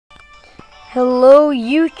Hello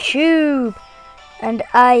YouTube, and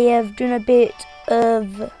I have done a bit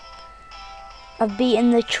of, I've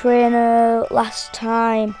beaten the trainer last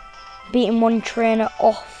time, beaten one trainer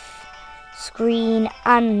off screen,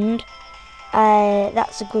 and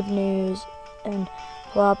that's the good news, and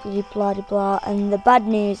blah blah blah blah. And the bad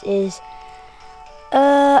news is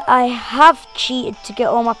I have cheated to get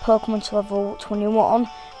all my Pokemon to level 21.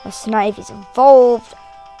 My Snipe is evolved,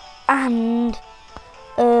 and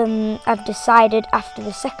I've decided after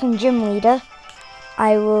the second gym leader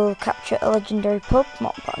I will capture a legendary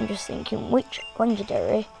Pokemon, but I'm just thinking which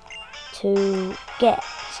legendary to get,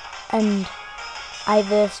 and I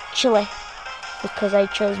versed Chili because I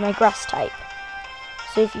chose my grass type.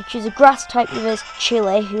 So if you choose a grass type, you verse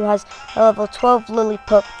Chili, who has a level 12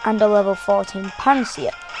 Lillipup and a level 14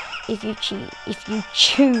 Pansear. If you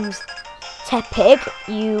choose Tepig,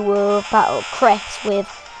 you will battle Cress with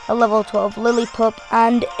a level 12 Lillipup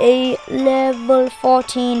and a level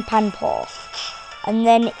 14 Panpour. And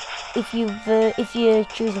then if you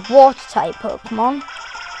choose a water type Pokemon,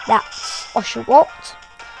 that's Oshawott,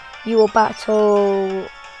 you will battle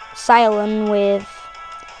Silent with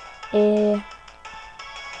a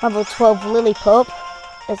level 12 Lillipup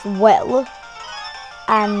as well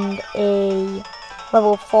and a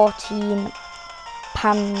level 14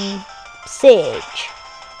 Pansage.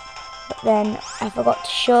 But then I forgot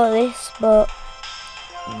to show this, but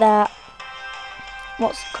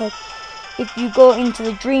if you go into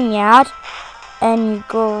the Dream Yard and you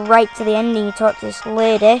go right to the end and you talk to this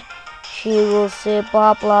lady, she will say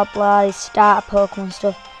blah blah blah, this starter Pokemon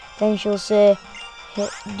stuff. Then she'll say, hey,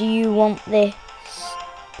 do you want this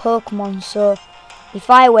Pokemon? So if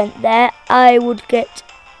I went there, I would get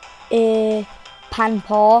a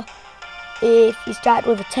Panpour. If you start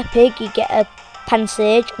with a Tepig, you get a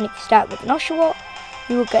Pansage, and if you start with an Oshawott,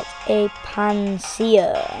 you will get a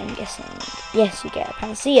Pansear, I'm guessing. Yes, you get a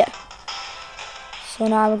Pansear. So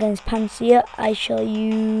now against Pansear, I shall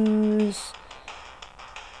use...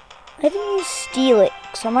 I haven't used Steelix,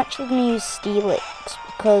 so I'm actually going to use Steelix,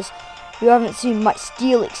 because you haven't seen my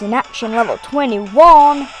Steelix in action, level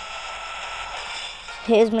 21.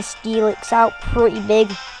 Here's my Steelix out, pretty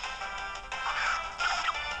big.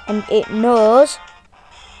 And it knows...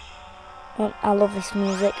 I love this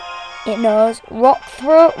music. It knows Rock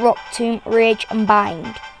Throw, Rock Tomb, Rage and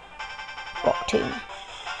Bind. Rock Tomb.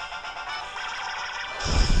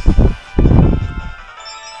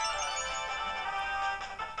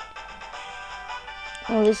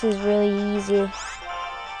 Oh, this is really easy.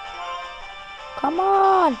 Come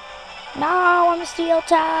on! No, I'm a Steel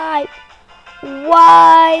type!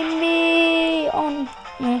 Why me?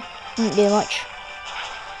 Didn't do much.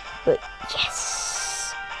 But yes!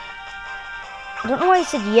 I don't know why I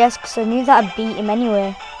said yes, because I knew that I'd beat him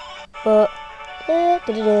anyway. But... I'm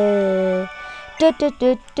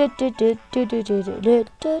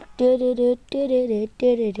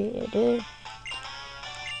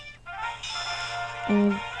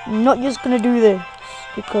not just going to do this,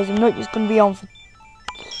 because I'm not just going to be on for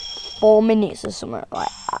 4 minutes or something like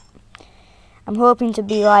that. I'm hoping to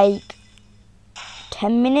be like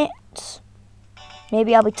 10 minutes.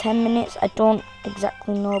 Maybe I'll be 10 minutes, I don't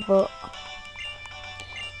exactly know, but...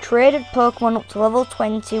 Traded Pokemon up to level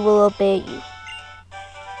 20 will obey you.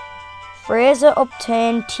 Fraser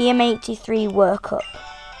obtained TM83 workup.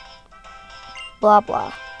 Blah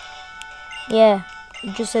blah. Yeah,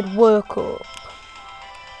 it just said workup.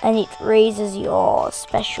 And it raises your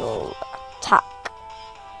special attack.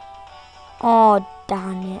 Oh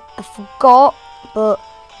damn it, I forgot, but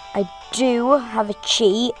I do have a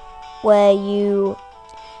cheat where you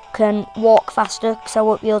can walk faster, because I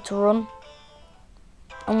won't be able to run.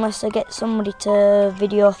 Unless I get somebody to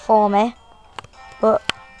video for me. But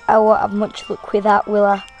I won't have much luck with that, will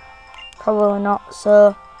I? Probably not.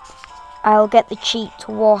 So I'll get the cheat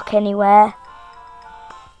to walk anywhere.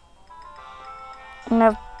 And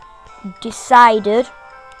I've decided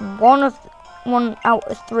one out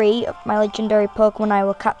of 3 of my legendary Pokemon I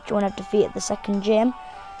will capture when I've defeated the second gym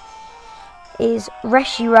is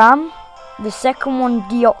Reshiram, the second one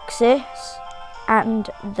Deoxys, and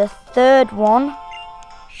the third one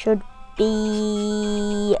should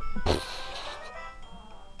be...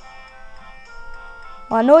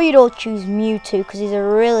 Well, I know you'd all choose Mewtwo because he's a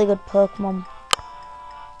really good Pokemon.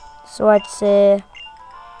 So I'd say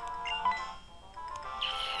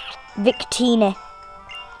Victini.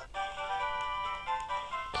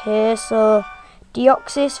 Okay, so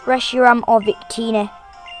Deoxys, Reshiram or Victini.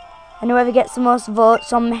 And whoever gets the most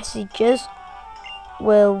votes on messages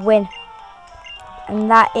will win. And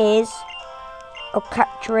that is... I'll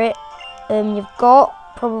capture it. You've got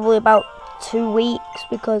probably about 2 weeks,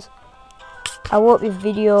 because I won't be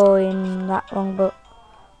videoing that long, but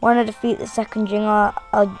when I defeat the second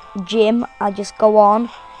gym, I just go on,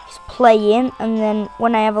 just playing, and then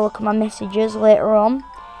when I have a look at my messages later on,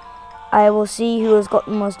 I will see who has got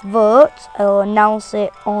the most votes. I will announce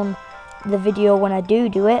it on the video when I do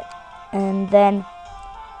it, and then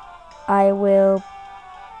I will,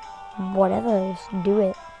 whatever, just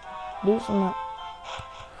do something.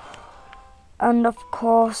 And of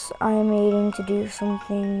course, I'm needing to do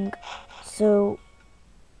something, so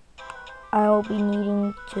I will be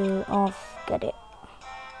needing to, get it.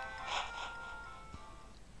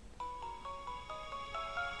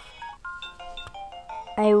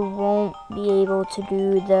 I won't be able to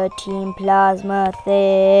do the Team Plasma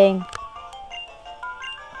thing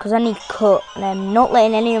because I need cut, and I'm not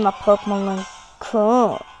letting any of my Pokemon learn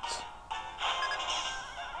cut.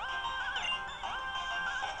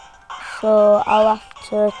 So I'll have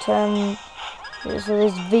to turn. So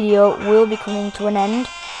this video will be coming to an end.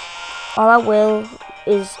 All I will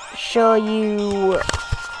is show you.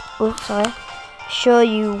 Show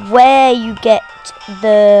you where you get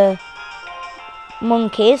the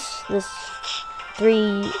monkeys. The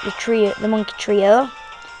monkey trio.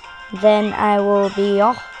 Then I will be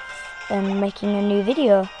off and making a new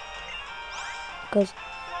video. Because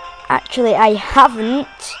actually I haven't.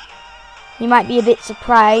 You might be a bit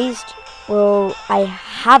surprised. Well, I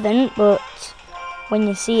haven't, but when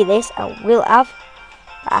you see this, I will have.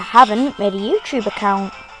 I haven't made a YouTube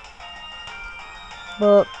account,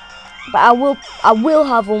 but I will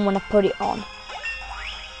have one when I put it on.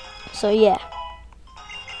 So yeah.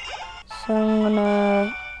 So I'm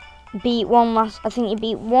gonna beat one last. I think you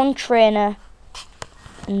beat one trainer,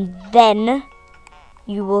 and then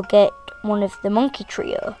you will get one of the monkey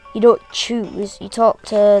trio. You don't choose. You talk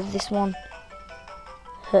to this one.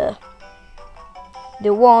 Her.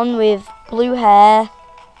 The one with blue hair,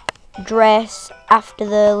 dress after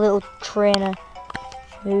the little trainer,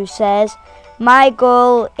 who says, "My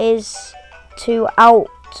goal is to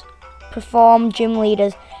outperform gym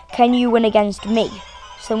leaders. Can you win against me?"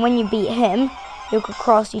 So when you beat him, you could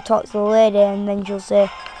cross, you talk to the lady, and then she'll say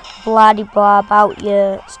blah de blah about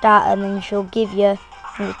your starter, and then she'll give you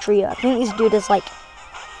the trio. I think this dude has like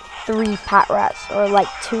 3 Pat Rats, or like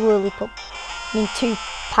 2 Lillipup. I mean 2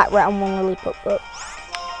 Pat Rat and 1 Lillipup, but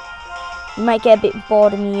you might get a bit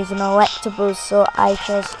bored of me using Electabuzz, so I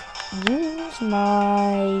just use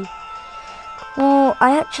my... Oh,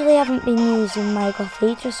 I actually haven't been using my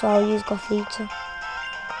Gothita, so I'll use Gothita.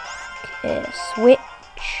 Okay, switch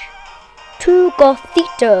to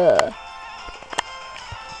Gothita.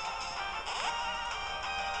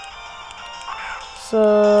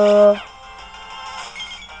 So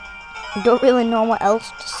I don't really know what else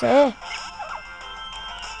to say,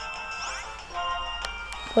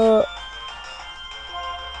 but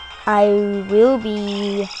I will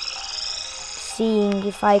be seeing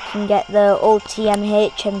if I can get the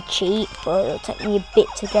OTMHM cheat, but it'll take me a bit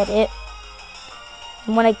to get it.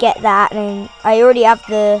 And when I get that, and I already have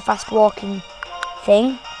the fast walking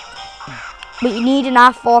thing, but you need an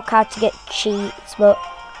R4 card to get cheats, but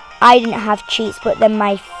I didn't have cheats, but then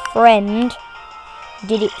my friend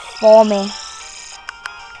did it for me.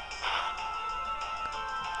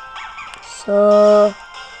 So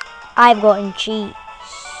I've gotten cheats,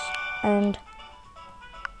 and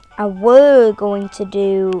I were going to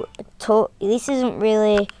do this isn't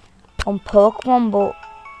really on Pokemon, but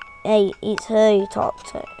hey, it's her you talk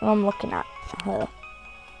to. I'm looking at her.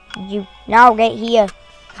 You now get here.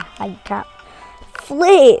 I can't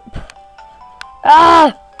flip.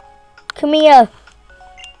 Ah, come here.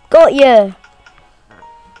 Got you.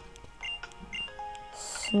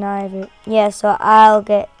 Sniper. Yeah, so I'll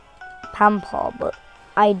get Pampor, but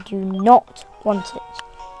I do not want it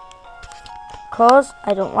because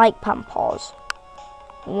I don't like Pampors.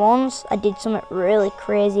 Once I did something really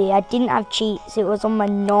crazy. I didn't have cheats. It was on my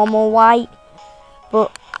normal white,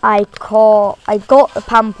 but I got the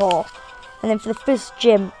Pampor, and then for the first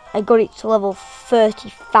gym I got it to level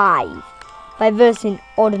 35 by versing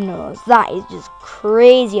Ordinals. That is just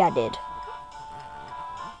crazy. I did.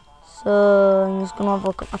 So I'm just gonna have a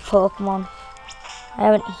look at my Pokemon. I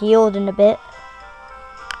haven't healed in a bit.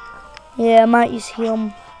 Yeah, I might use heal.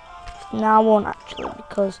 No, I won't actually,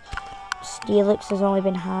 because Steelix has only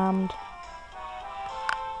been harmed.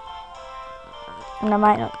 And I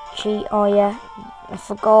might not cheat. Oh yeah, I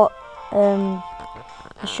forgot. I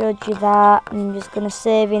showed you that. I'm just going to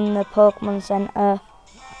save in the Pokemon Center,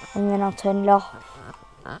 and then I'll turn it off.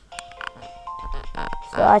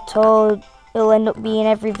 So I told it'll end up being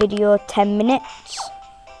every video 10 minutes.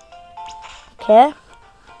 Okay.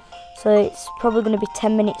 So it's probably going to be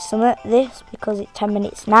 10 minutes something, this, because it's 10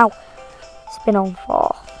 minutes now. spin on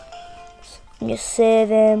 4. And just save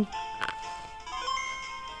him.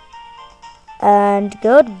 And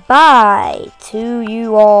goodbye to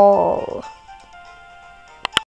you all.